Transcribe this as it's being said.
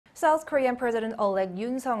South Korean President-elect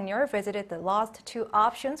Yoon Suk-yeol visited the last two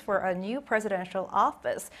options for a new presidential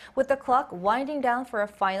office, with the clock winding down for a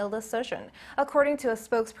final decision. According to a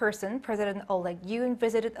spokesperson, President-elect Yoon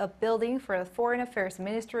visited a building for the Foreign Affairs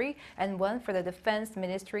Ministry and one for the Defense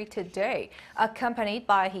Ministry today. Accompanied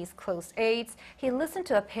by his close aides, he listened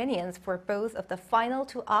to opinions for both of the final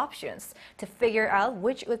two options to figure out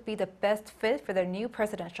which would be the best fit for the new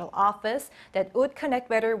presidential office that would connect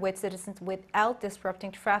better with citizens without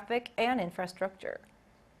disrupting traffic and infrastructure.